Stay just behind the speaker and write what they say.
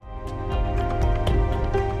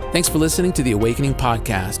Thanks for listening to the Awakening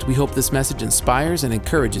Podcast. We hope this message inspires and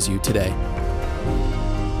encourages you today.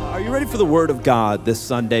 Are you ready for the Word of God this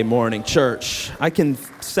Sunday morning, church? I can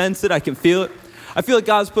sense it. I can feel it. I feel like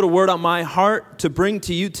God's put a word on my heart to bring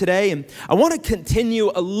to you today, and I want to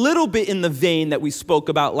continue a little bit in the vein that we spoke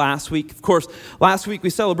about last week. Of course, last week we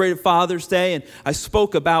celebrated Father's Day, and I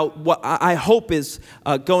spoke about what I hope is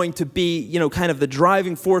going to be, kind of the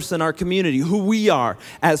driving force in our community, who we are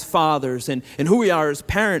as fathers and who we are as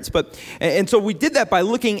parents. And so we did that by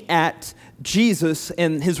looking at Jesus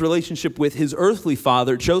and his relationship with his earthly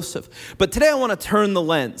father, Joseph. But today I want to turn the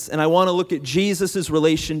lens and I want to look at Jesus'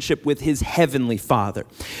 relationship with his heavenly Father.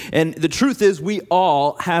 And the truth is we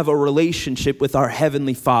all have a relationship with our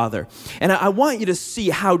heavenly Father. And I want you to see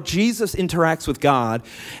how Jesus interacts with God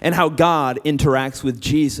and how God interacts with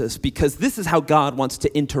Jesus, because this is how God wants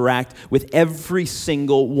to interact with every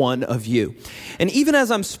single one of you. And even as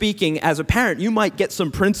I'm speaking as a parent, you might get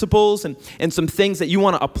some principles and some things that you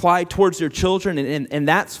want to apply towards your children, and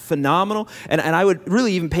that's phenomenal. And I would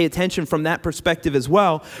really even pay attention from that perspective as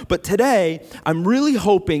well. But today, I'm really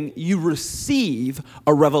hoping you receive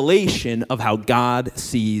a revelation of how God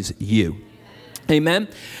sees you. Amen.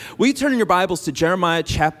 Will you turn in your Bibles to Jeremiah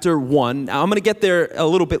chapter 1? Now, I'm going to get there a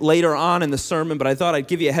little bit later on in the sermon, but I thought I'd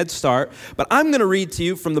give you a head start. But I'm going to read to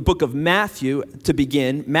you from the book of Matthew to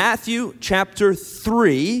begin. Matthew chapter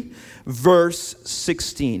 3, verse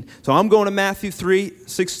 16. So I'm going to Matthew 3,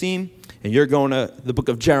 16, and you're going to the book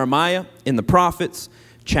of Jeremiah in the prophets,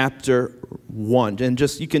 chapter 1. And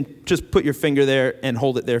you can just put your finger there and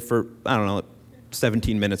hold it there for,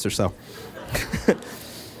 17 minutes or so.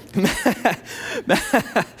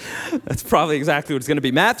 That's probably exactly what it's going to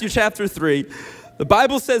be. Matthew chapter 3, the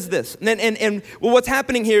Bible says this. And what's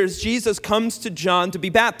happening here is Jesus comes to John to be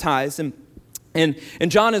baptized, and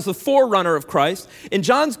John is the forerunner of Christ. And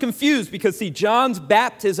John's confused because, John's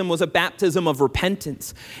baptism was a baptism of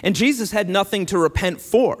repentance. And Jesus had nothing to repent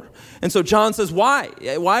for. And so John says, why?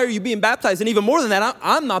 Why are you being baptized? And even more than that,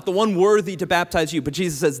 I'm not the one worthy to baptize you. But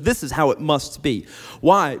Jesus says, this is how it must be.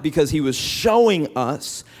 Why? Because he was showing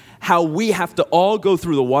us how we have to all go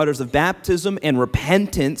through the waters of baptism and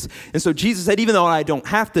repentance. And so Jesus said, even though I don't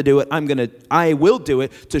have to do it, I will do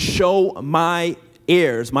it to show my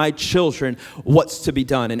heirs, my children, what's to be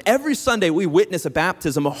done. And every Sunday we witness a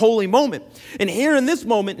baptism, a holy moment. And here in this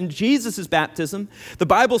moment, in Jesus' baptism, the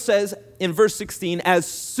Bible says in verse 16, as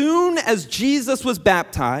soon as Jesus was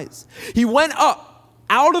baptized, he went up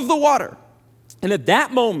out of the water. And at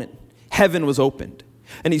that moment, heaven was opened.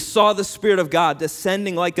 And he saw the Spirit of God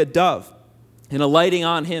descending like a dove and alighting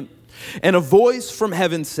on him. And a voice from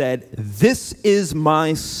heaven said, this is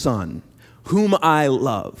my Son, whom I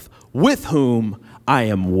love, with whom I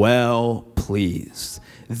am well pleased.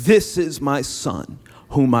 This is my Son,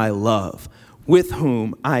 whom I love, with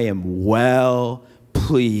whom I am well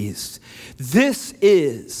pleased. This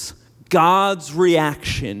is God's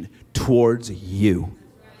reaction towards you.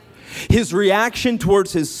 His reaction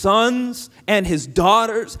towards his sons and his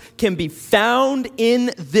daughters can be found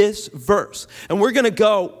in this verse. And we're going to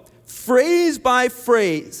go phrase by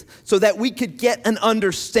phrase so that we could get an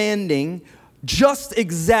understanding just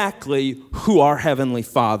exactly who our Heavenly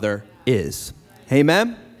Father is.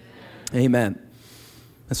 Amen? Amen.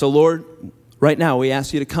 And so, Lord, right now we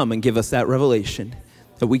ask you to come and give us that revelation,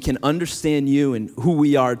 that we can understand you and who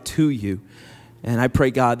we are to you. And I pray,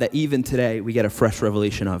 God, that even today we get a fresh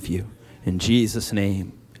revelation of you. In Jesus'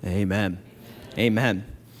 name, amen. Amen.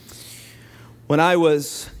 When I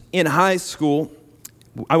was in high school,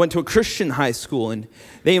 I went to a Christian high school, and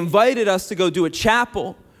they invited us to go do a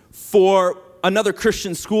chapel for another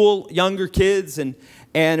Christian school, younger kids, and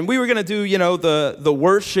we were going to do, the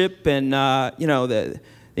worship and, the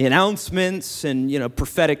announcements and,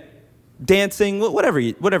 prophetic dancing,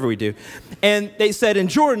 whatever we do. And they said, and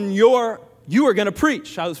Jordan, you are going to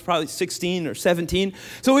preach. I was probably 16 or 17.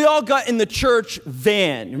 So we all got in the church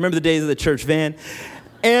van. You remember the days of the church van?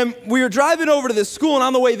 And we were driving over to this school, and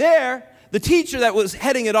on the way there, the teacher that was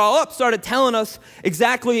heading it all up started telling us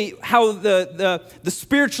exactly how the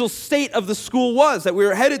spiritual state of the school was that we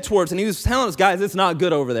were headed towards. And he was telling us, guys, it's not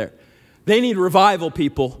good over there. They need revival,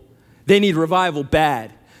 people. They need revival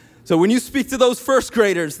bad. So when you speak to those first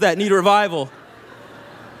graders that need revival,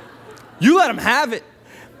 you let them have it.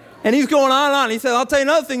 And he's going on and on. He said, I'll tell you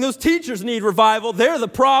another thing. Those teachers need revival. They're the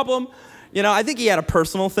problem. I think he had a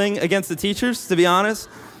personal thing against the teachers, to be honest.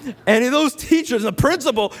 And those teachers, the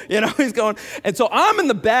principal, he's going. And so I'm in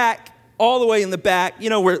the back, all the way in the back,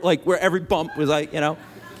 where every bump was and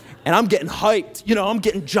I'm getting hyped. I'm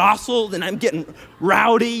getting jostled and I'm getting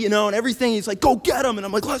rowdy, and everything. He's like, go get him. And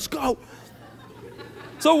I'm like, let's go.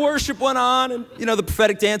 So worship went on, and the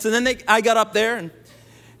prophetic dance, and then I got up there, and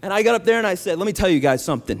I said, let me tell you guys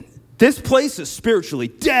something. This place is spiritually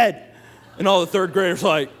dead. And all the third graders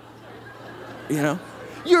like,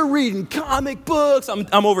 you're reading comic books.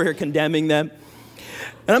 I'm over here condemning them.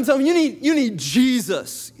 And I'm telling them, you need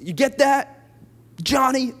Jesus. You get that,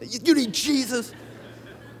 Johnny? You need Jesus.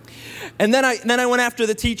 And then I went after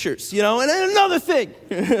the teachers, and then another thing.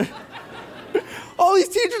 All these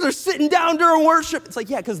teachers are sitting down during worship. It's like,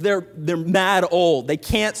 yeah, because they're mad old. They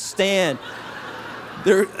can't stand.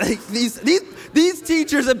 They're like, these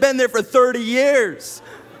teachers have been there for 30 years,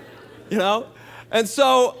 And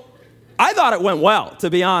so I thought it went well,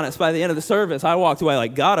 to be honest. By the end of the service, I walked away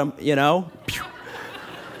like, got him,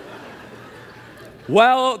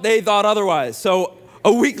 Well, they thought otherwise. So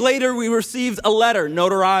a week later, we received a letter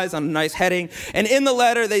notarized on a nice heading. And in the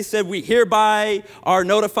letter, they said, we hereby are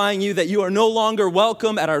notifying you that you are no longer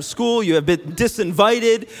welcome at our school. You have been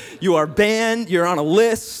disinvited. You are banned. You're on a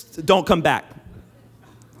list. Don't come back.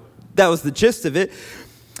 That was the gist of it.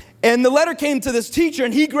 And the letter came to this teacher,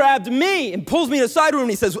 and he grabbed me and pulls me to the side room, and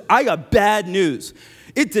he says, I got bad news.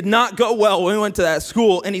 It did not go well when we went to that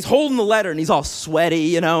school. And he's holding the letter, and he's all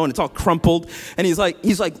sweaty, and it's all crumpled. And he's like,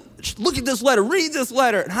 look at this letter, read this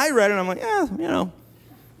letter. And I read it, and I'm like,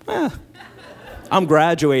 I'm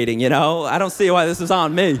graduating, I don't see why this is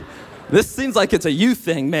on me. This seems like it's a you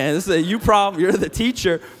thing, man. This is a you problem. You're the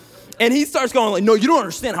teacher. And he starts going like, no, you don't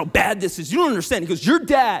understand how bad this is. You don't understand. He goes, your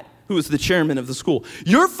dad, who is the chairman of the school,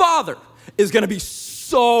 your father is going to be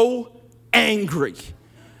so angry.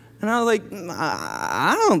 And I was like,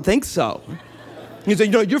 I don't think so. He's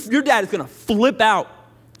like, your dad is going to flip out.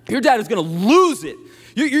 Your dad is going to lose it.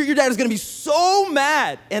 Your dad is going to be so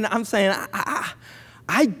mad. And I'm saying,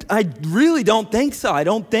 I really don't think so. I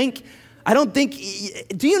don't think,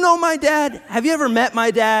 do you know my dad? Have you ever met my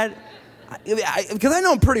dad? Because I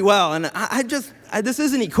know him pretty well, and this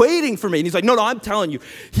isn't equating for me. And he's like, no, I'm telling you,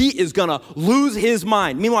 he is going to lose his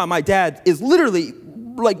mind. Meanwhile, my dad is literally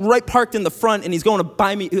like right parked in the front, and he's going to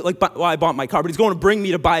buy me, I bought my car, but he's going to bring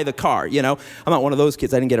me to buy the car, I'm not one of those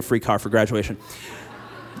kids. I didn't get a free car for graduation.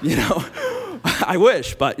 I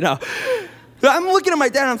wish, but I'm looking at my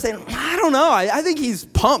dad, and I'm saying, I don't know. I think he's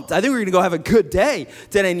pumped. I think we're going to go have a good day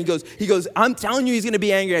today. And he goes, I'm telling you he's going to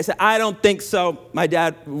be angry. I said, I don't think so. My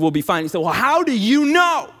dad will be fine. He said, well, how do you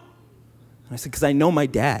know? And I said, because I know my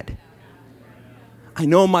dad. I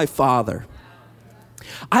know my father.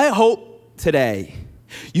 I hope today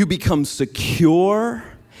you become secure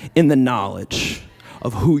in the knowledge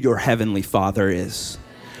of who your heavenly Father is,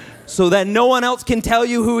 so that no one else can tell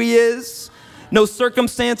you who he is. No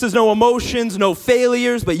circumstances, no emotions, no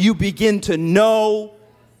failures, but you begin to know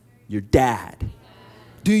your dad.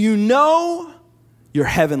 Do you know your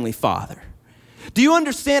heavenly Father? Do you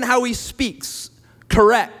understand how he speaks,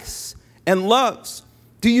 corrects, and loves?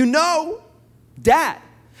 Do you know dad?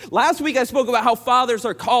 Last week I spoke about how fathers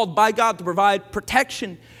are called by God to provide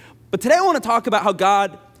protection. But today I want to talk about how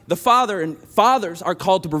God, the Father, and fathers are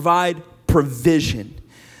called to provide provision.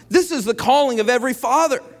 This is the calling of every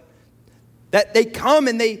father. That they come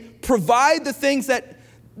and they provide the things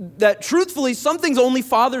that truthfully, some things only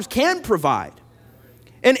fathers can provide.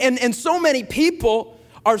 And so many people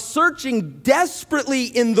are searching desperately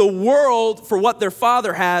in the world for what their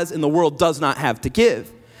father has and the world does not have to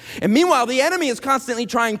give. And meanwhile, the enemy is constantly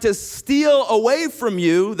trying to steal away from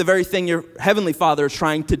you the very thing your heavenly Father is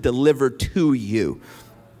trying to deliver to you.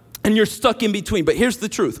 And you're stuck in between. But here's the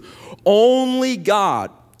truth. Only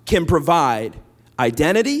God can provide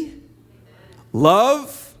identity,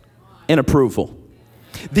 love, and approval.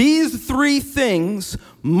 These three things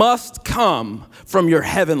must come from your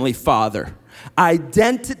heavenly Father.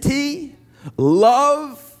 Identity,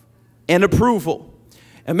 love, and approval.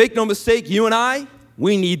 And make no mistake, you and I,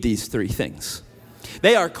 we need these three things.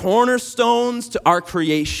 They are cornerstones to our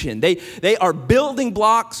creation. They are building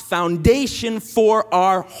blocks, foundation for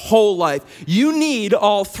our whole life. You need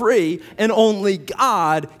all three, and only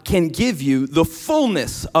God can give you the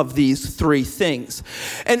fullness of these three things.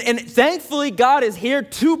 And thankfully, God is here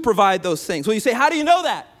to provide those things. Well, you say, how do you know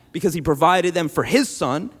that? Because he provided them for his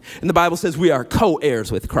son. And the Bible says we are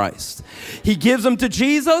co-heirs with Christ. He gives them to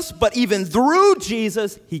Jesus, but even through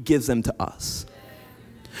Jesus, he gives them to us.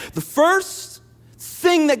 The first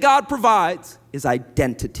thing that God provides is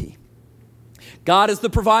identity. God is the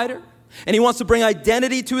provider, and he wants to bring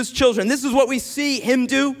identity to his children. This is what we see him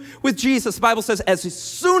do with Jesus. The Bible says as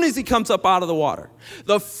soon as he comes up out of the water,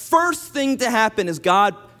 the first thing to happen is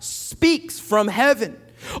God speaks from heaven,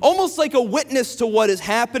 almost like a witness to what is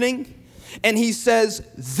happening. And he says,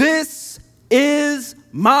 "This is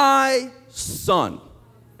my son."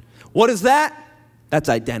 What is that? That's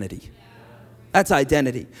identity. That's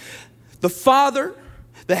identity. The Father,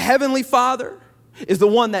 the Heavenly Father, is the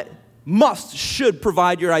one that should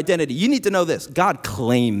provide your identity. You need to know this. God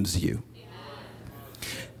claims you.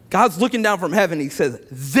 God's looking down from heaven. He says,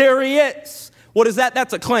 there he is. What is that?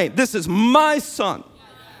 That's a claim. This is my son.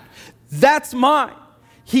 That's mine.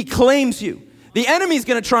 He claims you. The enemy's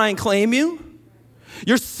going to try and claim you.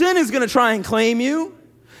 Your sin is going to try and claim you.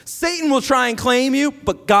 Satan will try and claim you,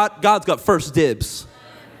 but God's got first dibs.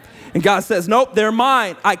 And God says, nope, they're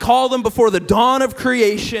mine. I called them before the dawn of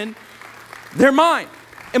creation. They're mine.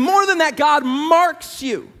 And more than that, God marks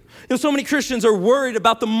you. You know, so many Christians are worried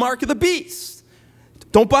about the mark of the beast.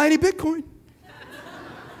 Don't buy any Bitcoin.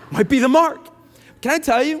 Might be the mark. Can I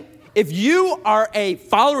tell you, if you are a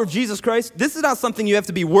follower of Jesus Christ, this is not something you have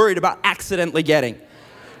to be worried about accidentally getting.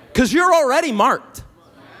 Because you're already marked.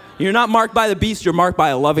 You're not marked by the beast, you're marked by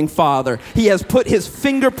a loving Father. He has put his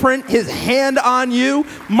fingerprint, his hand on you,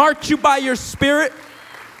 marked you by your spirit.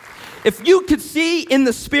 If you could see in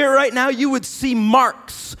the spirit right now, you would see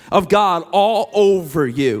marks of God all over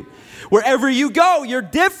you. Wherever you go, you're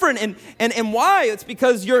different. And why? It's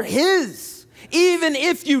because you're his. Even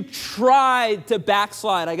if you tried to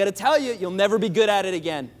backslide, I got to tell you, you'll never be good at it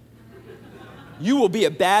again. You will be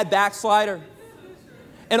a bad backslider.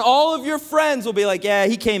 And all of your friends will be like, yeah,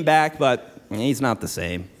 he came back, but he's not the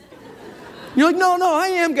same. You're like, no, I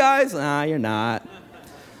am, guys. Nah, you're not.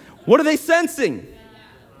 What are they sensing?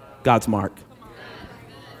 God's mark.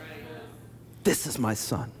 This is my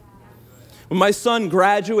son. When my son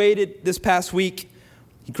graduated this past week,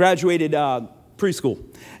 he graduated preschool.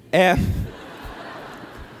 And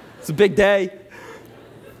it's a big day.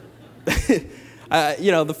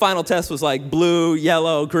 The final test was like blue,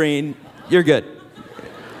 yellow, green. You're good.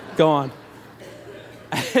 Go on.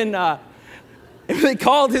 And they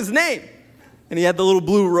called his name. And he had the little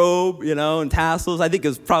blue robe, and tassels. I think it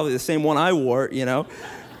was probably the same one I wore,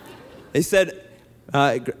 They said,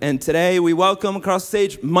 and today we welcome across the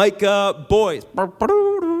stage Micah Boyce.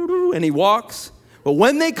 And he walks. But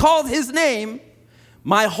when they called his name,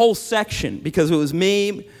 my whole section, because it was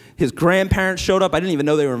me, his grandparents showed up. I didn't even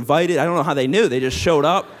know they were invited. I don't know how they knew. They just showed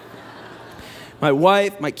up. My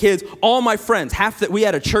wife, my kids, all my friends. We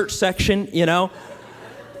had a church section, And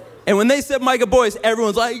when they said Micah Boyce,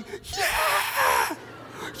 everyone's like, yeah!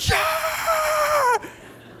 Yeah!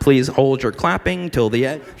 Please hold your clapping till the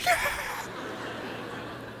end. Yeah!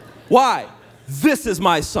 Why? This is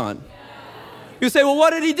my son. You say, well,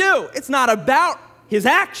 what did he do? It's not about his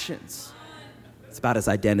actions. It's about his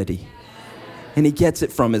identity. And he gets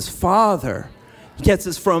it from his father. He gets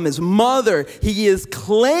this from his mother. He is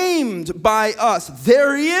claimed by us.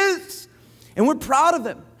 There he is. And we're proud of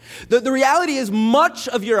him. The reality is much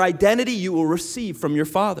of your identity you will receive from your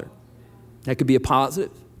father. That could be a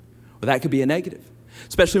positive, or that could be a negative,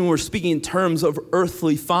 especially when we're speaking in terms of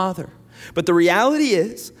earthly father. But the reality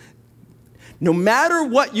is, no matter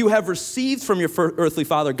what you have received from your earthly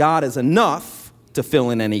father, God is enough to fill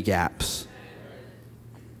in any gaps.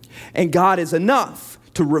 And God is enough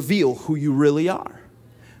to reveal who you really are.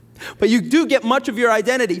 But you do get much of your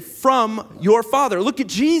identity from your Father. Look at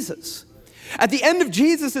Jesus. At the end of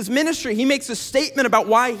Jesus' ministry, he makes a statement about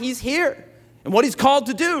why he's here and what he's called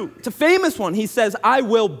to do. It's a famous one. He says, I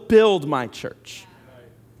will build my church,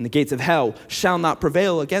 and the gates of hell shall not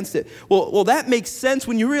prevail against it. Well, that makes sense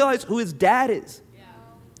when you realize who his dad is. Yeah.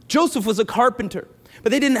 Joseph was a carpenter,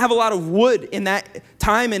 but they didn't have a lot of wood in that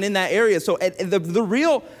time and in that area. So the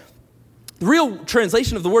real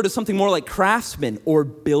translation of the word is something more like craftsman or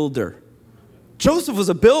builder. Joseph was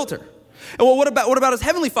a builder. And well, what about his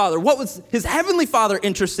heavenly father? What was his heavenly father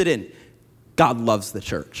interested in? God loves the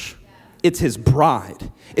church. It's his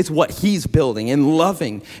bride. It's what he's building and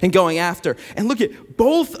loving and going after. And look at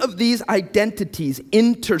both of these identities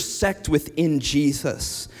intersect within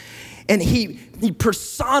Jesus. And he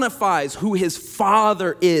personifies who his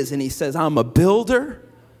father is. And he says, I'm a builder.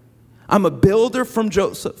 I'm a builder from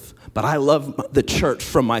Joseph. But I love the church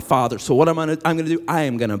from my father. So what I'm going to do, I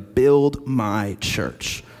am going to build my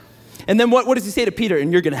church. And then what does he say to Peter?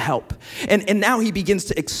 And you're going to help. And now he begins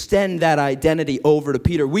to extend that identity over to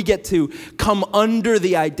Peter. We get to come under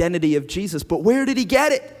the identity of Jesus. But where did he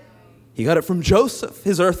get it? He got it from Joseph,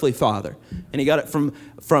 his earthly father. And he got it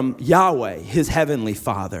from Yahweh, his heavenly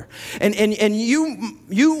father. And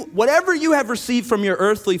you whatever you have received from your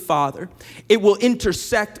earthly father, it will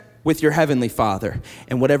intersect with your heavenly father.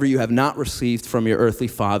 And whatever you have not received from your earthly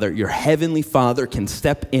father, your heavenly father can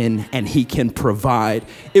step in and he can provide.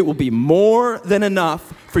 It will be more than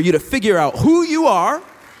enough for you to figure out who you are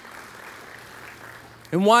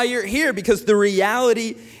and why you're here. Because the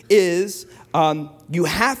reality is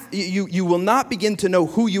you will not begin to know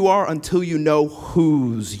who you are until you know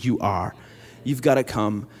whose you are. You've got to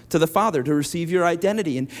come to the Father to receive your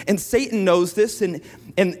identity. And Satan knows this, and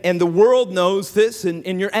the world knows this,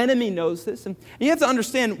 and your enemy knows this. And you have to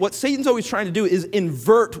understand what Satan's always trying to do is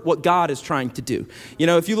invert what God is trying to do. You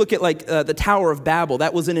know, if you look at like the Tower of Babel,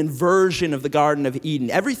 that was an inversion of the Garden of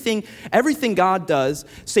Eden. Everything God does,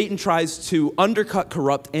 Satan tries to undercut,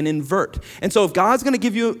 corrupt, and invert. And so if God's going to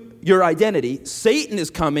give you your identity, Satan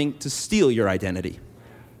is coming to steal your identity.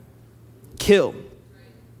 Kill.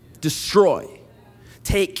 Destroy,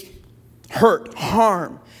 take, hurt,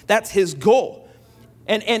 harm. That's his goal.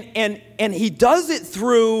 And he does it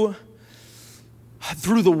through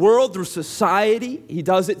the world, through society. He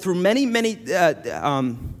does it through many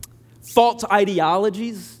false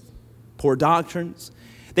ideologies, poor doctrines.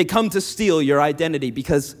 They come to steal your identity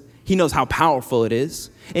because he knows how powerful it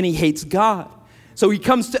is, and he hates God. So he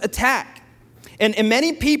comes to attack. And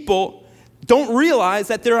many people don't realize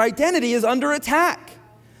that their identity is under attack.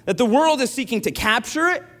 That the world is seeking to capture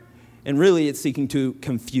it, and really it's seeking to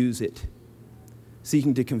confuse it.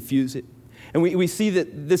 Seeking to confuse it. And we see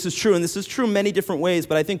that this is true, and this is true in many different ways,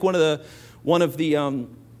 but I think one of the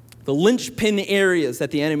linchpin areas that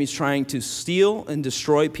the enemy's trying to steal and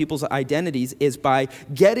destroy people's identities is by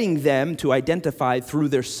getting them to identify through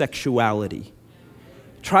their sexuality.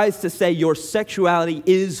 Tries to say your sexuality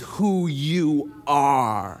is who you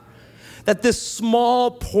are. That this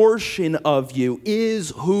small portion of you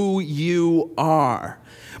is who you are.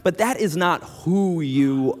 But that is not who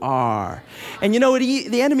you are. And you know what?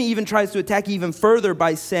 The enemy even tries to attack even further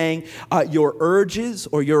by saying your urges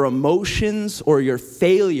or your emotions or your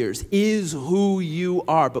failures is who you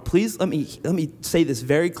are. But please let me say this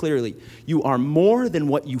very clearly. You are more than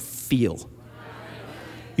what you feel.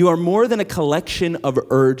 You are more than a collection of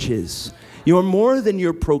urges. You are more than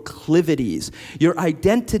your proclivities. Your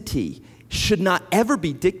identity should not ever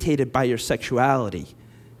be dictated by your sexuality.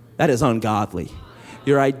 That is ungodly.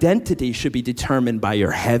 Your identity should be determined by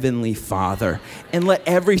your heavenly Father, and let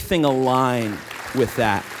everything align with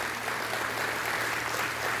that.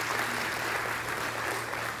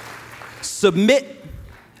 Submit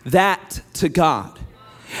that to God,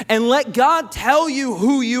 and let God tell you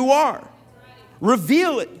who you are.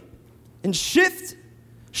 Reveal it, and shift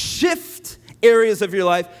areas of your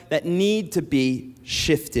life that need to be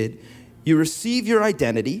shifted. You receive your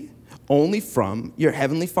identity only from your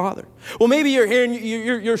heavenly Father. Well, maybe you're here and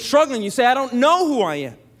you're struggling. You say, I don't know who I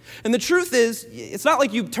am. And the truth is, it's not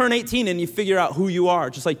like you turn 18 and you figure out who you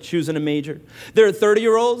are, just like choosing a major. There are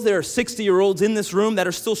 30-year-olds, there are 60-year-olds in this room that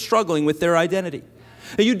are still struggling with their identity.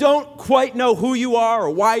 And you don't quite know who you are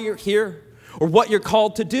or why you're here or what you're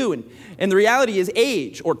called to do. And the reality is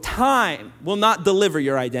age or time will not deliver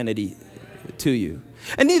your identity to you.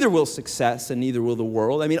 And neither will success, and neither will the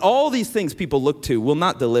world. I mean, all these things people look to will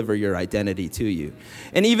not deliver your identity to you.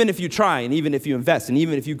 And even if you try, and even if you invest, and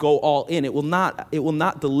even if you go all in, it will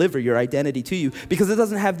not deliver your identity to you because it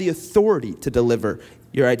doesn't have the authority to deliver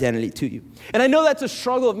your identity to you. And I know that's a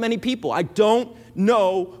struggle of many people. I don't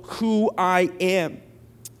know who I am.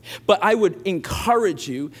 But I would encourage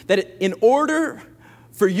you that in order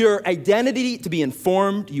for your identity to be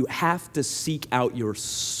informed, you have to seek out your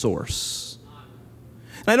source.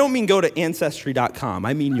 And I don't mean go to Ancestry.com.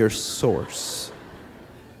 I mean your source.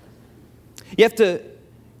 You have to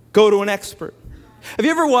go to an expert. Have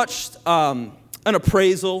you ever watched an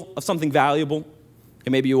appraisal of something valuable?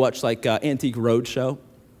 And maybe you watched like Antique Roadshow.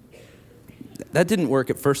 That didn't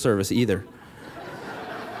work at first service either.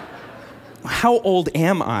 How old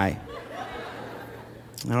am I? I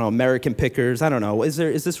don't know, American Pickers, I don't know. Is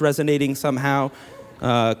this resonating somehow?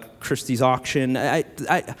 Christie's auction,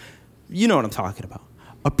 you know what I'm talking about.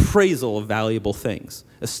 Appraisal of valuable things.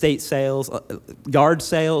 Estate sales, yard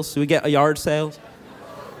sales. Do we get a yard sales?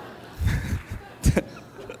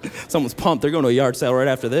 Someone's pumped. They're going to a yard sale right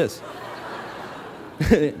after this.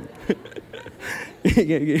 You're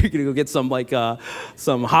going to go get some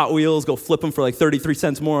Hot Wheels, go flip them for like 33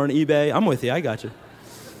 cents more on eBay. I'm with you. I got you.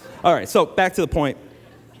 All right, so back to the point.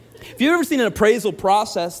 If you've ever seen an appraisal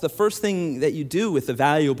process, the first thing that you do with a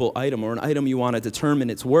valuable item or an item you want to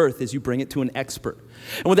determine its worth is you bring it to an expert.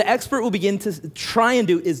 And what the expert will begin to try and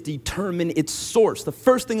do is determine its source. The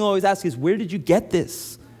first thing they'll always ask is, where did you get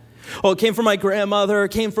this? Oh, it came from my grandmother,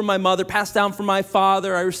 it came from my mother, passed down from my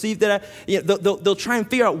father, I received it. They'll try and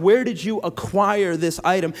figure out, where did you acquire this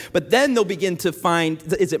item? But then they'll begin to find,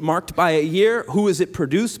 is it marked by a year? Who is it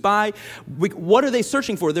produced by? What are they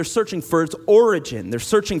searching for? They're searching for its origin. They're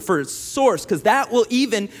searching for its source, because that will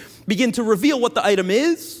even begin to reveal what the item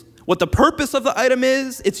is, what the purpose of the item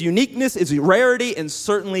is, its uniqueness, its rarity, and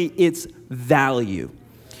certainly its value.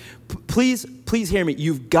 Please hear me.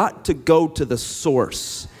 You've got to go to the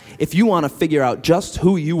source if you want to figure out just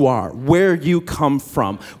who you are, where you come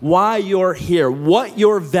from, why you're here, what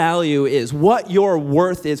your value is, what your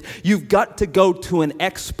worth is. You've got to go to an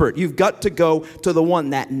expert. You've got to go to the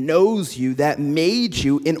one that knows you, that made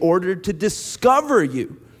you, in order to discover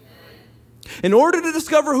you. In order to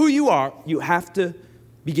discover who you are, you have to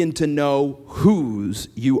begin to know whose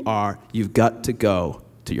you are. You've got to go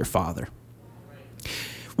to your Father.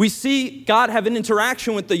 We see God have an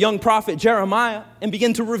interaction with the young prophet Jeremiah and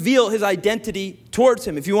begin to reveal his identity towards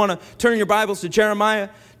him. If you want to turn your Bibles to Jeremiah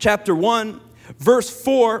chapter 1, verse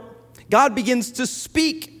 4, God begins to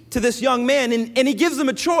speak to this young man, and he gives him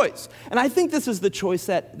a choice. And I think this is the choice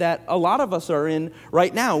that a lot of us are in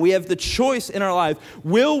right now. We have the choice in our life.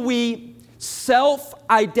 Will we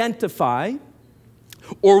self-identify,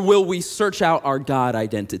 or will we search out our God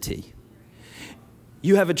identity?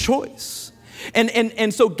 You have a choice.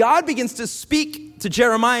 And so God begins to speak to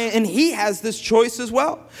Jeremiah, and he has this choice as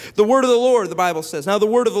well. The word of the Lord, the Bible says. Now, the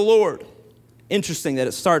word of the Lord, interesting that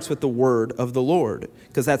it starts with the word of the Lord,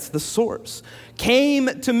 because that's the source, came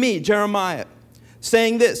to me, Jeremiah,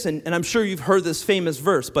 saying this, and I'm sure you've heard this famous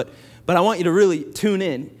verse, but I want you to really tune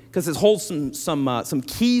in, because it holds some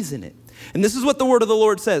keys in it. And this is what the word of the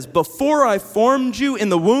Lord says: before I formed you in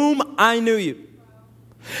the womb, I knew you.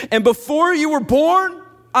 And before you were born,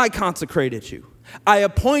 I consecrated you. I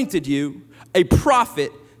appointed you a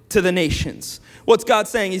prophet to the nations. What's God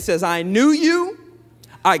saying? He says, I knew you,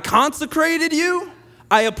 I consecrated you,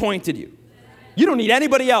 I appointed you. You don't need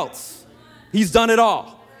anybody else. He's done it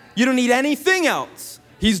all. You don't need anything else.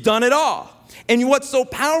 He's done it all. And what's so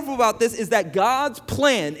powerful about this is that God's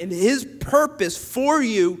plan and his purpose for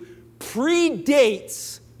you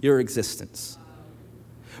predates your existence.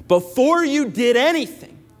 Before you did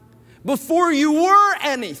anything, before you were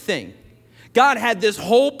anything, God had this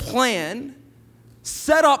whole plan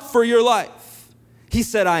set up for your life. He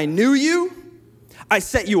said, I knew you, I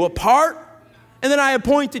set you apart, and then I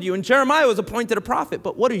appointed you. And Jeremiah was appointed a prophet,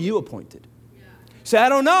 but what are you appointed? You say, I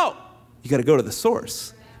don't know. You got to go to the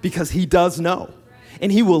source, because he does know.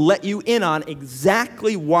 And he will let you in on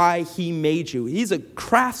exactly why he made you. He's a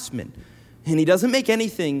craftsman, and he doesn't make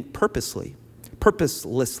anything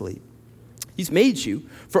purposelessly. He's made you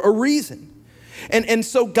for a reason. And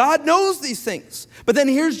so God knows these things. But then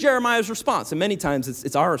here's Jeremiah's response. And many times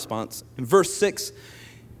it's our response. In verse 6,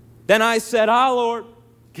 then I said, Lord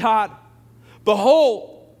God,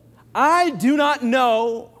 behold, I do not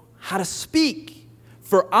know how to speak,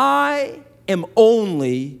 for I am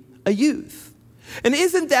only a youth. And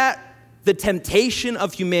isn't that the temptation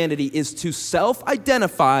of humanity, is to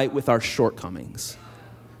self-identify with our shortcomings?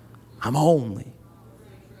 I'm only.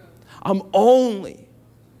 I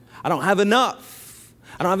don't have enough.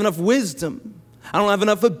 I don't have enough wisdom. I don't have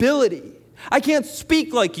enough ability. I can't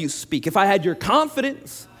speak like you speak. If I had your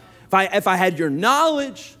confidence, if I had your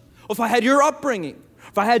knowledge, if I had your upbringing,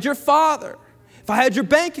 if I had your father, if I had your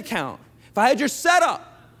bank account, if I had your setup,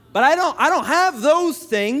 but I don't have those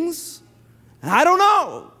things. And I don't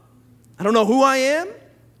know. I don't know who I am.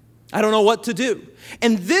 I don't know what to do.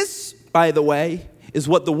 And this, by the way, is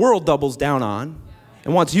what the world doubles down on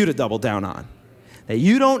and wants you to double down on. That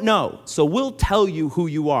you don't know, so we'll tell you who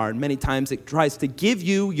you are. And many times it tries to give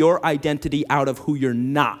you your identity out of who you're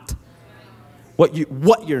not. What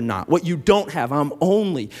you're not, what you don't have. I'm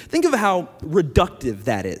only. Think of how reductive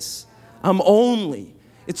that is. I'm only.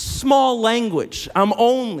 It's small language. I'm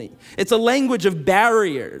only. It's a language of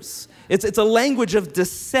barriers. It's a language of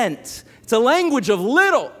dissent. It's a language of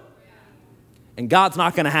little. And God's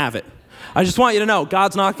not going to have it. I just want you to know,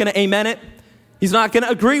 God's not going to amen it. He's not going to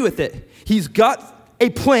agree with it. He's got a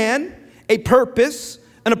plan, a purpose,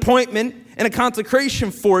 an appointment, and a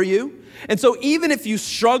consecration for you. And so even if you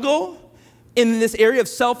struggle in this area of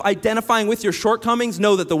self-identifying with your shortcomings,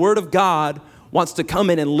 know that the Word of God wants to come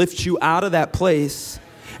in and lift you out of that place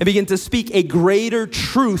and begin to speak a greater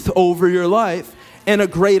truth over your life and a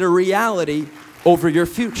greater reality over your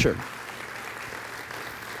future.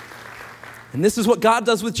 And this is what God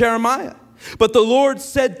does with Jeremiah. But the Lord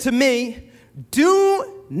said to me,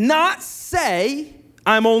 do not say,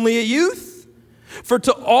 I'm only a youth, for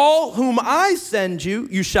to all whom I send you,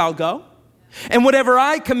 you shall go. And whatever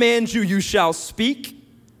I command you, you shall speak.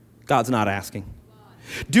 God's not asking.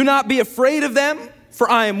 Do not be afraid of them,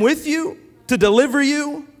 for I am with you to deliver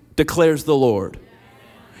you, declares the Lord.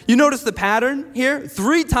 You notice the pattern here?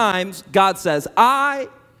 3 times God says, I.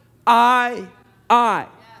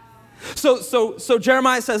 So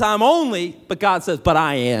Jeremiah says, I'm only, but God says, but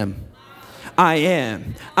I am. I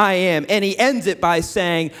am. I am. And he ends it by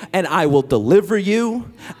saying, and I will deliver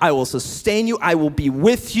you. I will sustain you. I will be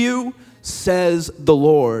with you, says the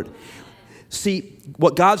Lord. See,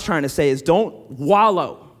 what God's trying to say is don't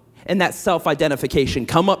wallow in that self-identification.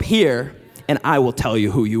 Come up here and I will tell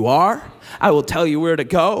you who you are. I will tell you where to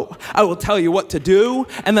go. I will tell you what to do.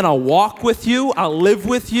 And then I'll walk with you. I'll live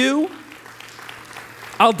with you.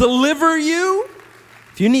 I'll deliver you.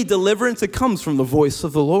 If you need deliverance, it comes from the voice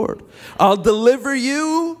of the Lord. I'll deliver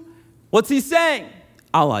you. What's he saying?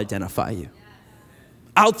 I'll identify you.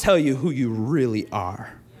 I'll tell you who you really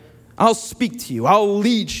are. I'll speak to you. I'll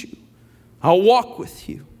lead you. I'll walk with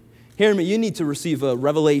you. Hear me, you need to receive a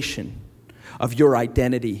revelation of your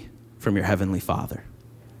identity from your Heavenly Father.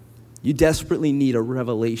 You desperately need a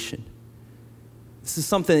revelation. This is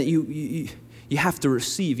something that you have to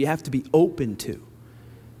receive. You have to be open to.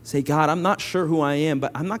 Say, God, I'm not sure who I am,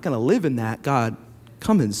 but I'm not going to live in that. God,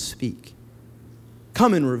 come and speak.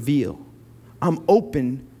 Come and reveal. I'm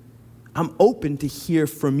open to hear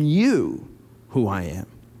from you who I am.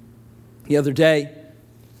 The other day,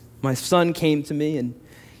 my son came to me and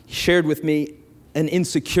he shared with me an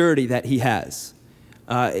insecurity that he has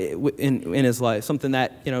in his life, something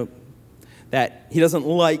that, that he doesn't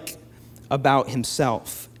like about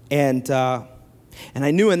himself. And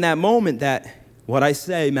I knew in that moment that what I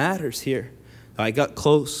say matters here. I got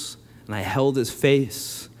close and I held his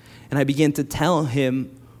face and I began to tell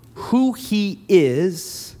him who he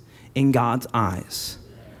is in God's eyes.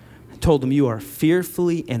 I told him, you are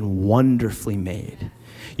fearfully and wonderfully made.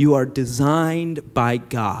 You are designed by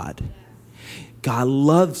God. God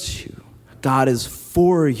loves you. God is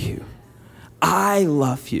for you. I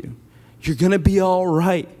love you. You're going to be all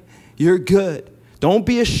right. You're good. Don't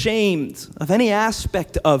be ashamed of any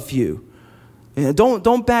aspect of you.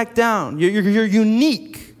 Don't back down. You're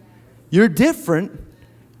unique. You're different.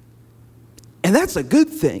 And that's a good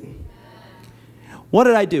thing. What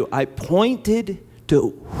did I do? I pointed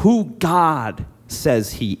to who God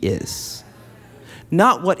says he is,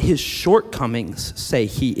 not what his shortcomings say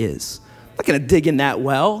he is. I'm not going to dig in that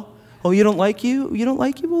well. Oh, you don't like you? You don't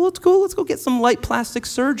like you? Well, let's go get some light plastic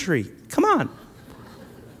surgery. Come on.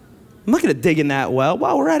 I'm not going to dig in that well.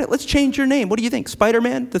 While we're at it, let's change your name. What do you think?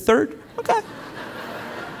 Spider-Man the Third? Okay.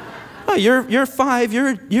 Oh, you're 5.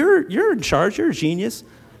 You're in charge. You're a genius.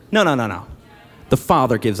 No. The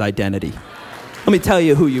Father gives identity. Let me tell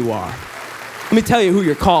you who you are. Let me tell you who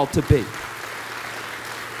you're called to be.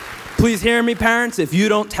 Please hear me, parents. If you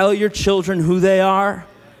don't tell your children who they are,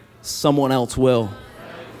 someone else will.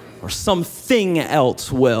 Or something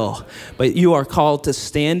else will. But you are called to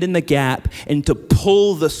stand in the gap and to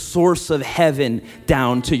pull the source of heaven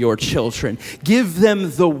down to your children. Give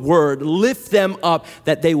them the word. Lift them up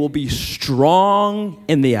that they will be strong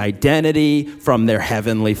in the identity from their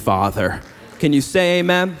Heavenly Father. Can you say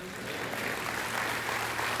amen?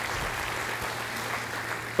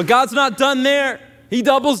 But God's not done there. He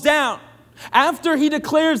doubles down. After he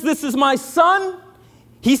declares, this is my son,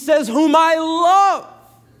 he says, whom I love.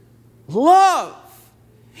 Love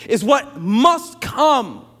is what must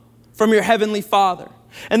come from your Heavenly Father.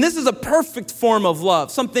 And this is a perfect form of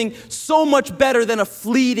love, something so much better than a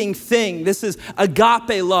fleeting thing. This is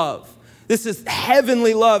agape love. This is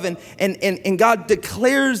heavenly love. And God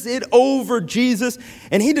declares it over Jesus,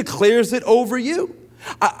 and he declares it over you.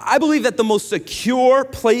 I believe that the most secure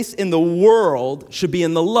place in the world should be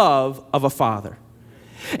in the love of a father.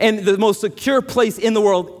 And the most secure place in the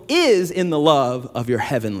world is in the love of your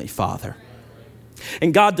Heavenly Father.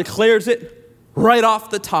 And God declares it right off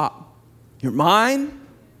the top. You're mine,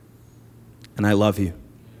 and I love you.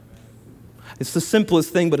 It's the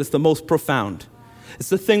simplest thing, but it's the most profound. It's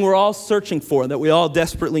the thing we're all searching for, that we all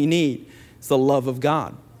desperately need. It's the love of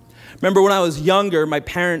God. Remember when I was younger, my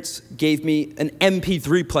parents gave me an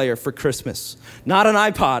MP3 player for Christmas. Not an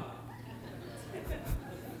iPod.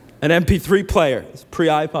 An MP3 player. It's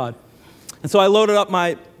pre-iPod. And so I loaded up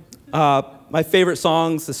my favorite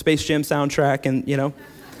songs, the Space Jam soundtrack, and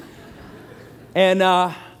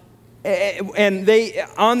they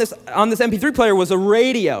on this MP3 player was a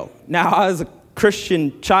radio. Now, as a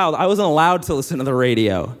Christian child, I wasn't allowed to listen to the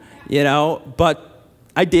radio, but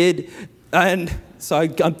I did, and so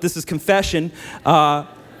this is confession. I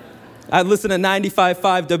listened to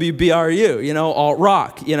 95.5 WBRU, alt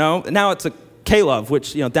rock, Now it's a K-Love,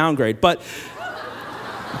 which, downgrade. But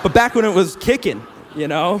back when it was kicking,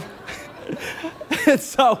 And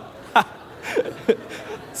so,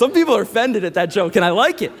 some people are offended at that joke, and I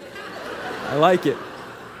like it.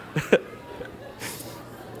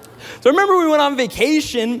 So I remember we went on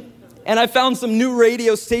vacation, and I found some new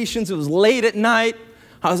radio stations. It was late at night.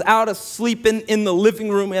 I was out asleep in the living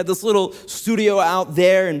room. We had this little studio out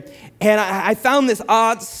there, and I found this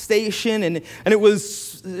odd station, and it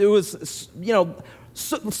was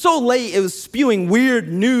so late. It was spewing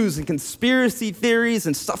weird news and conspiracy theories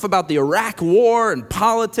and stuff about the Iraq War and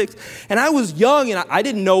politics. And I was young, and I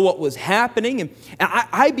didn't know what was happening, and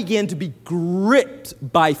I began to be gripped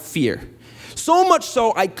by fear. So much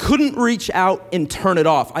so, I couldn't reach out and turn it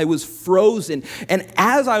off. I was frozen. And it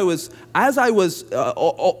was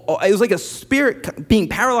like a spirit being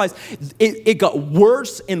paralyzed. It got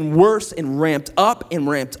worse and worse and ramped up.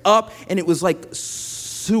 And it was like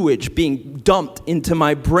sewage being dumped into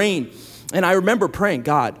my brain. And I remember praying,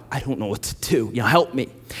 God, I don't know what to do. Help me.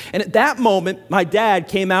 And at that moment, my dad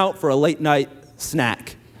came out for a late night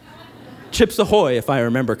snack. Chips Ahoy, if I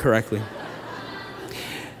remember correctly.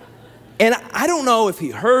 And I don't know if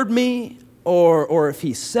he heard me or if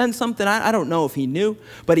he sensed something. I don't know if he knew.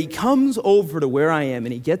 But he comes over to where I am,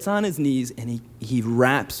 and he gets on his knees, and he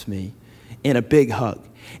wraps me in a big hug.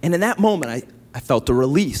 And in that moment, I felt a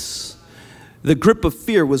release. The grip of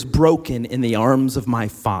fear was broken in the arms of my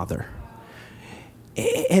Father.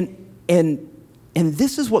 And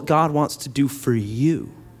this is what God wants to do for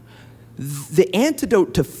you. The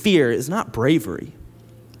antidote to fear is not bravery.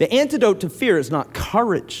 The antidote to fear is not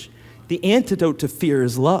courage. The antidote to fear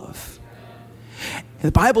is love. And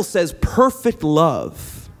the Bible says perfect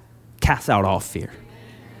love casts out all fear.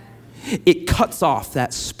 It cuts off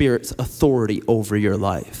that spirit's authority over your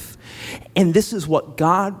life. And this is what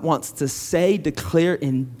God wants to say, declare,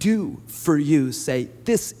 and do for you. Say,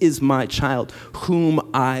 this is my child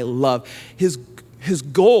whom I love. His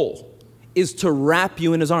goal is to wrap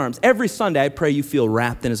you in his arms. Every Sunday, I pray you feel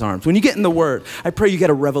wrapped in his arms. When you get in the Word, I pray you get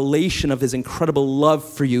a revelation of his incredible love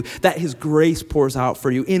for you, that his grace pours out for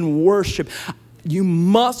you. In worship, you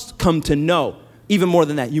must come to know, even more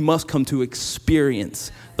than that, you must come to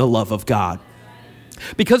experience the love of God.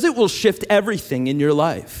 Because it will shift everything in your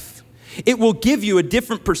life. It will give you a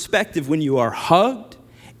different perspective when you are hugged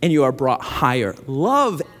and you are brought higher.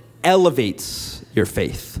 Love elevates your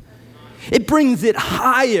faith. It brings it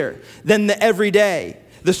higher than the everyday,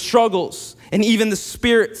 the struggles, and even the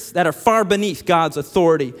spirits that are far beneath God's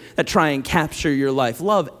authority that try and capture your life.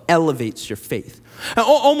 Love elevates your faith.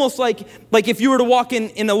 Almost like if you were to walk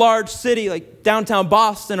in a large city like downtown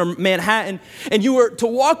Boston or Manhattan, and you were to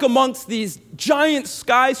walk amongst these giant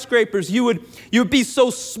skyscrapers, you would be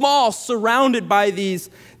so small, surrounded by these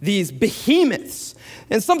behemoths.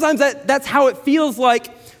 And sometimes that's how it feels like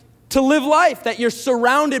to live life, that you're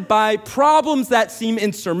surrounded by problems that seem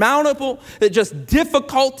insurmountable, that just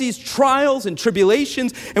difficulties, trials, and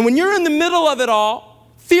tribulations. And when you're in the middle of it all,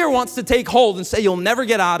 fear wants to take hold and say, you'll never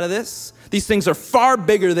get out of this. These things are far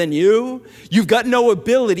bigger than you. You've got no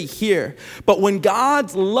ability here. But when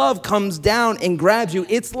God's love comes down and grabs you,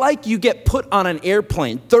 it's like you get put on an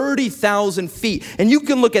airplane, 30,000 feet. And you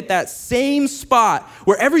can look at that same spot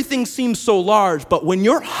where everything seems so large, but when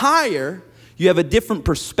you're higher, you have a different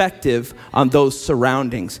perspective on those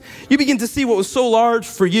surroundings. You begin to see what was so large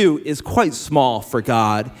for you is quite small for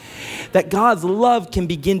God. That God's love can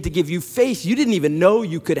begin to give you faith you didn't even know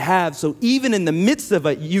you could have. So even in the midst of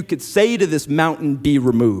it, you could say to this mountain, be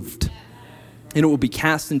removed. And it will be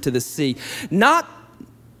cast into the sea. Not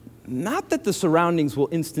that the surroundings will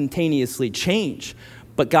instantaneously change,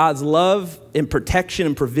 but God's love and protection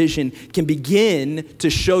and provision can begin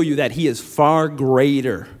to show you that he is far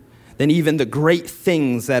greater than even the great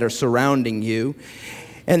things that are surrounding you,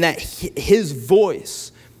 and that his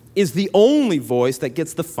voice is the only voice that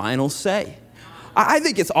gets the final say. I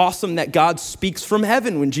think it's awesome that God speaks from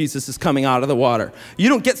heaven when Jesus is coming out of the water. You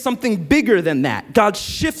don't get something bigger than that. God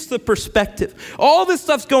shifts the perspective. All this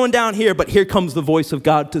stuff's going down here, but here comes the voice of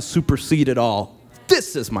God to supersede it all.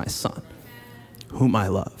 This is my son, whom I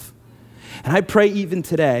love. And I pray even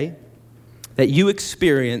today that you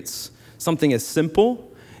experience something as simple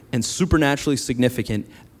and supernaturally significant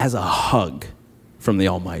as a hug from the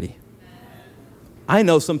Almighty. I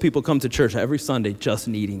know some people come to church every Sunday just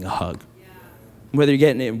needing a hug. Whether you're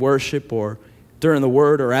getting it in worship or during the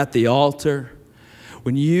word or at the altar,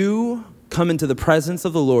 when you come into the presence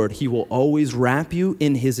of the Lord, he will always wrap you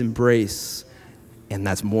in his embrace, and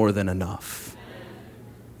that's more than enough.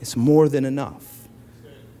 It's more than enough.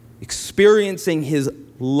 Experiencing his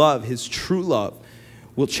love, his true love,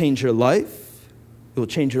 will change your life. It will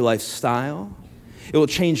change your lifestyle. It will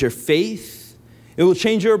change your faith. It will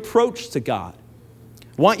change your approach to God.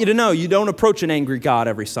 I want you to know you don't approach an angry God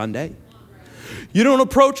every Sunday. You don't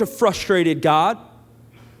approach a frustrated God.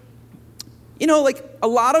 You know, like a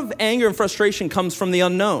lot of anger and frustration comes from the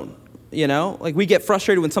unknown. You know, like we get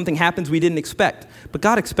frustrated when something happens we didn't expect, but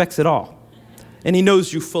God expects it all. and he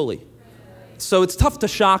knows you fully. So it's tough to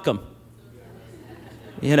shock him.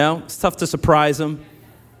 You know, it's tough to surprise him.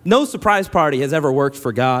 No surprise party has ever worked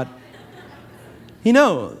for God. He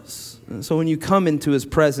knows. And so when you come into his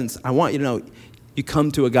presence, I want you to know, you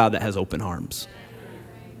come to a God that has open arms.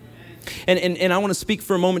 And I want to speak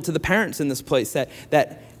for a moment to the parents in this place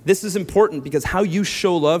that this is important, because how you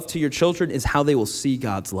show love to your children is how they will see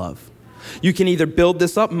God's love. You can either build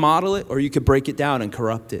this up, model it, or you could break it down and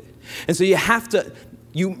corrupt it. And so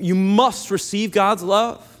you must receive God's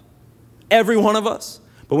love, every one of us.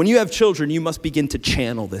 But when you have children, you must begin to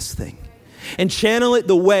channel this thing. And channel it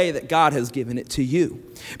the way that God has given it to you.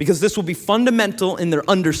 Because this will be fundamental in their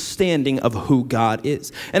understanding of who God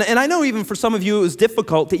is. And I know even for some of you it was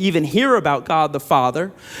difficult to even hear about God the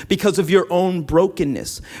Father because of your own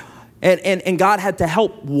brokenness. And God had to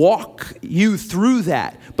help walk you through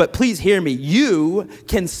that. But please hear me, you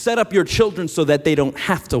can set up your children so that they don't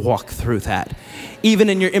have to walk through that. Even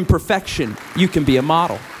in your imperfection, you can be a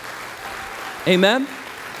model. Amen?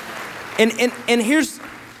 And here's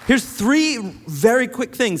three very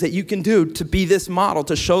quick things that you can do to be this model,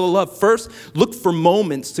 to show the love. First, look for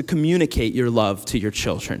moments to communicate your love to your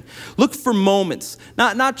children. Look for moments,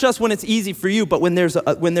 not just when it's easy for you, but when there's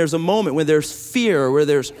a moment, when there's fear, or where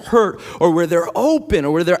there's hurt, or where they're open,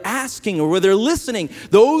 or where they're asking, or where they're listening.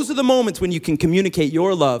 Those are the moments when you can communicate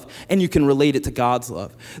your love and you can relate it to God's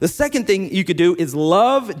love. The second thing you could do is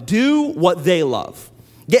do what they love.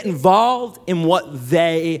 Get involved in what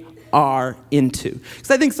they are into.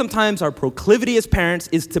 Because I think sometimes our proclivity as parents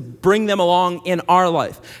is to bring them along in our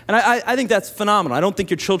life. And I think that's phenomenal. I don't think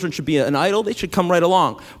your children should be an idol. They should come right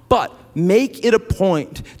along. But make it a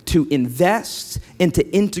point to invest and to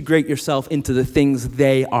integrate yourself into the things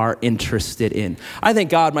they are interested in. I thank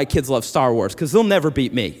God my kids love Star Wars, because they'll never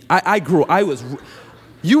beat me.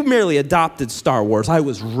 You merely adopted Star Wars. I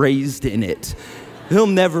was raised in it. They'll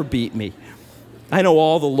never beat me. I know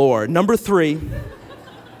all the lore. Number 3,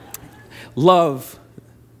 love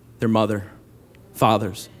their mother,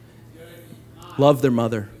 fathers. Love their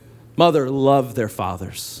mother. Mother, love their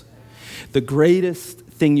fathers. The greatest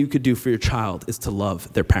thing you could do for your child is to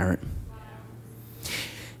love their parent.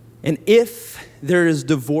 And if there is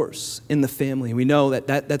divorce in the family, we know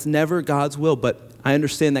that's never God's will, but I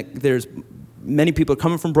understand that there's many people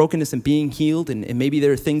coming from brokenness and being healed, and maybe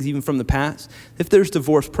there are things even from the past. If there's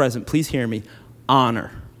divorce present, please hear me.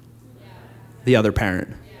 Honor the other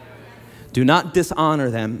parent. Do not dishonor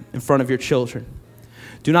them in front of your children.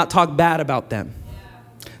 Do not talk bad about them.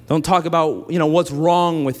 Don't talk about, what's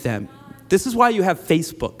wrong with them. This is why you have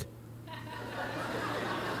Facebook.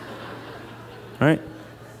 All right?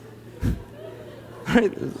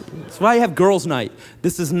 That's why you have girls' night.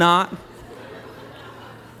 This is not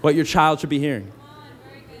what your child should be hearing.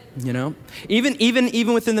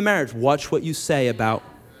 Even within the marriage, watch what you say about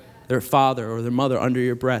their father or their mother under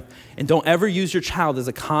your breath. And don't ever use your child as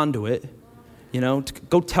a conduit, to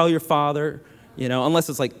go tell your father, unless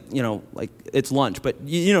it's like it's lunch, but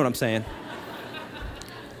you know what I'm saying.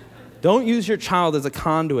 Don't use your child as a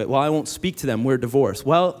conduit. Well, I won't speak to them. We're divorced.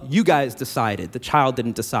 Well, you guys decided. The child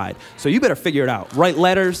didn't decide. So you better figure it out. Write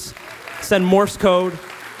letters, send Morse code,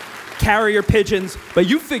 carrier pigeons, but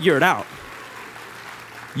you figure it out.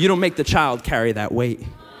 You don't make the child carry that weight.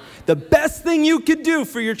 The best thing you could do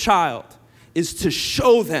for your child is to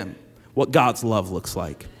show them what God's love looks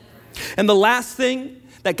like. And the last thing,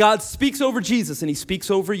 that God speaks over Jesus and he speaks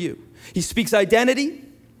over you. He speaks identity,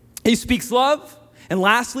 he speaks love, and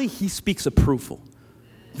lastly, he speaks approval.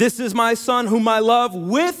 This is my son whom I love,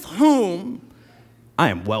 with whom I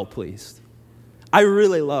am well pleased. I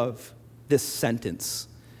really love this sentence.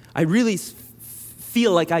 I really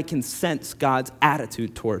feel like I can sense God's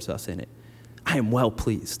attitude towards us in it. I am well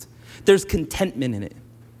pleased. There's contentment in it.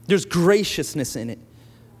 There's graciousness in it.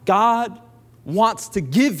 God wants to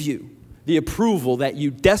give you the approval that you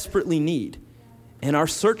desperately need and are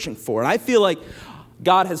searching for. And I feel like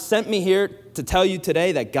God has sent me here to tell you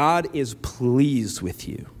today that God is pleased with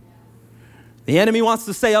you. The enemy wants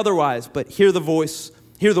to say otherwise, but hear the voice,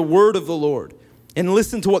 hear the word of the Lord, and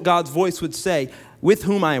listen to what God's voice would say, with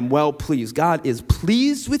whom I am well pleased. God is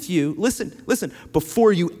pleased with you. Listen,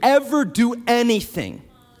 before you ever do anything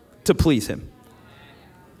to please him.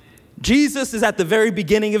 Jesus is at the very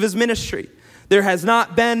beginning of his ministry. There has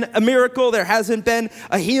not been a miracle. There hasn't been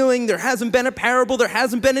a healing. There hasn't been a parable. There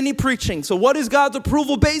hasn't been any preaching. So what is God's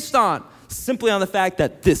approval based on? Simply on the fact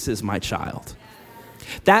that this is my child.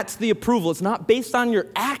 That's the approval. It's not based on your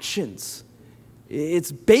actions.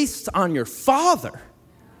 It's based on your Father.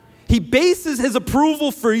 He bases his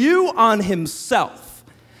approval for you on himself.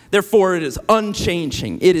 Therefore, it is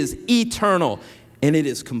unchanging. It is eternal. And it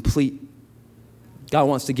is complete. God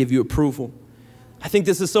wants to give you approval. I think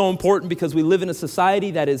this is so important because we live in a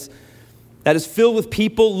society that is filled with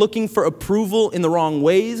people looking for approval in the wrong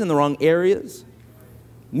ways, in the wrong areas.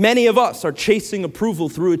 Many of us are chasing approval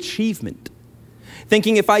through achievement,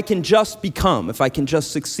 thinking if I can just become, if I can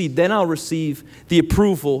just succeed, then I'll receive the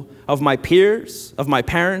approval of my peers, of my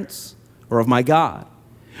parents, or of my God.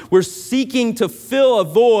 We're seeking to fill a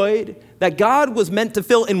void that God was meant to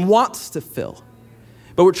fill and wants to fill.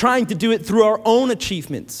 But we're trying to do it through our own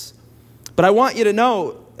achievements. But I want you to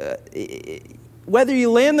know, whether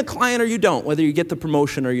you land the client or you don't, whether you get the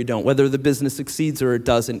promotion or you don't, whether the business succeeds or it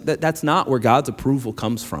doesn't, that's not where God's approval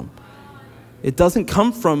comes from. It doesn't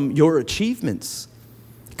come from your achievements.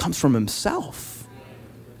 It comes from himself,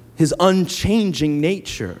 his unchanging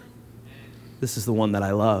nature. This is the one that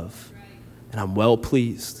I love, and I'm well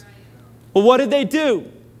pleased. Well, what did they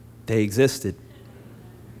do? They existed,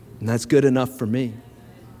 and that's good enough for me.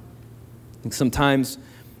 I think sometimes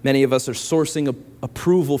many of us are sourcing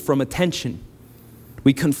approval from attention.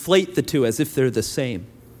 We conflate the two as if they're the same.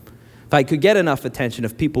 If I could get enough attention,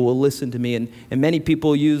 if people will listen to me, and many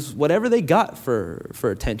people use whatever they got for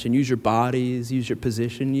attention. Use your bodies, use your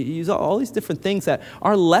position, you use all these different things that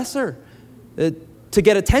are lesser to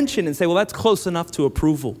get attention and say, well, that's close enough to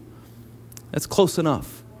approval. That's close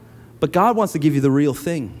enough. But God wants to give you the real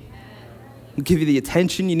thing. He'll give you the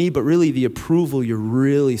attention you need, but really the approval you're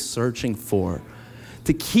really searching for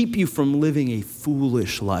to keep you from living a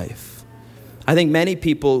foolish life. I think many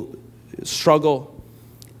people struggle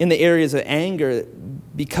in the areas of anger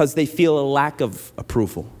because they feel a lack of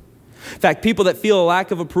approval. In fact, people that feel a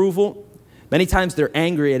lack of approval, many times they're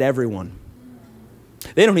angry at everyone.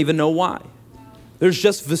 They don't even know why. There's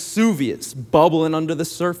just Vesuvius bubbling under the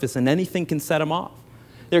surface, and anything can set them off.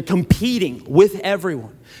 They're competing with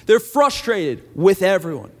everyone. They're frustrated with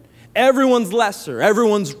everyone. Everyone's lesser.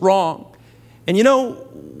 Everyone's wrong. And you know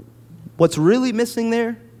what's really missing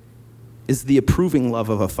there is the approving love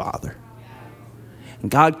of a father. And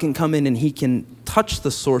God can come in and he can touch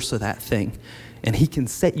the source of that thing, and he can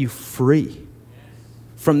set you free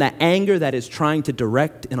from that anger that is trying to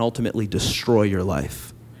direct and ultimately destroy your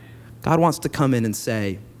life. God wants to come in and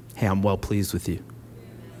say, hey, I'm well pleased with you.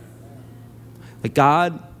 Like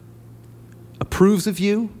God approves of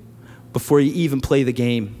you before you even play the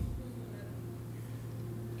game.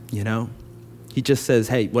 You know? He just says,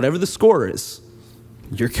 hey, whatever the score is,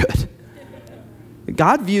 you're good.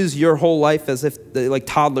 God views your whole life as if like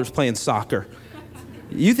toddlers playing soccer.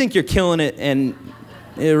 You think you're killing it, and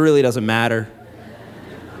it really doesn't matter.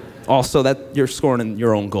 Also, that you're scoring in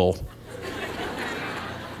your own goal.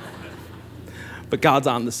 But God's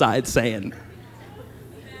on the side saying,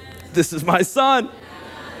 this is my son.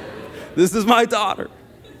 This is my daughter,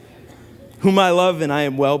 whom I love and I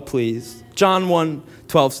am well pleased. John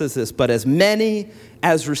 1:12 says this, but as many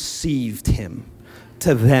as received him,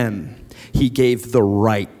 to them he gave the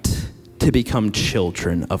right to become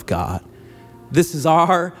children of God. This is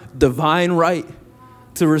our divine right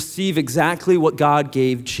to receive exactly what God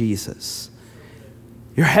gave Jesus.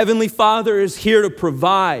 Your heavenly Father is here to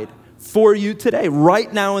provide for you today,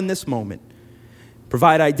 right now in this moment.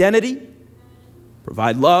 Provide identity,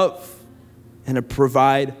 provide love, and to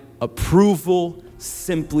provide approval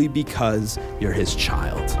simply because you're his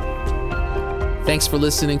child. Thanks for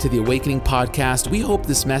listening to the Awakening Podcast. We hope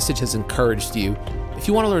this message has encouraged you. If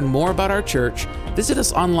you want to learn more about our church, visit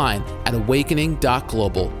us online at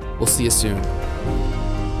awakening.global. We'll see you soon.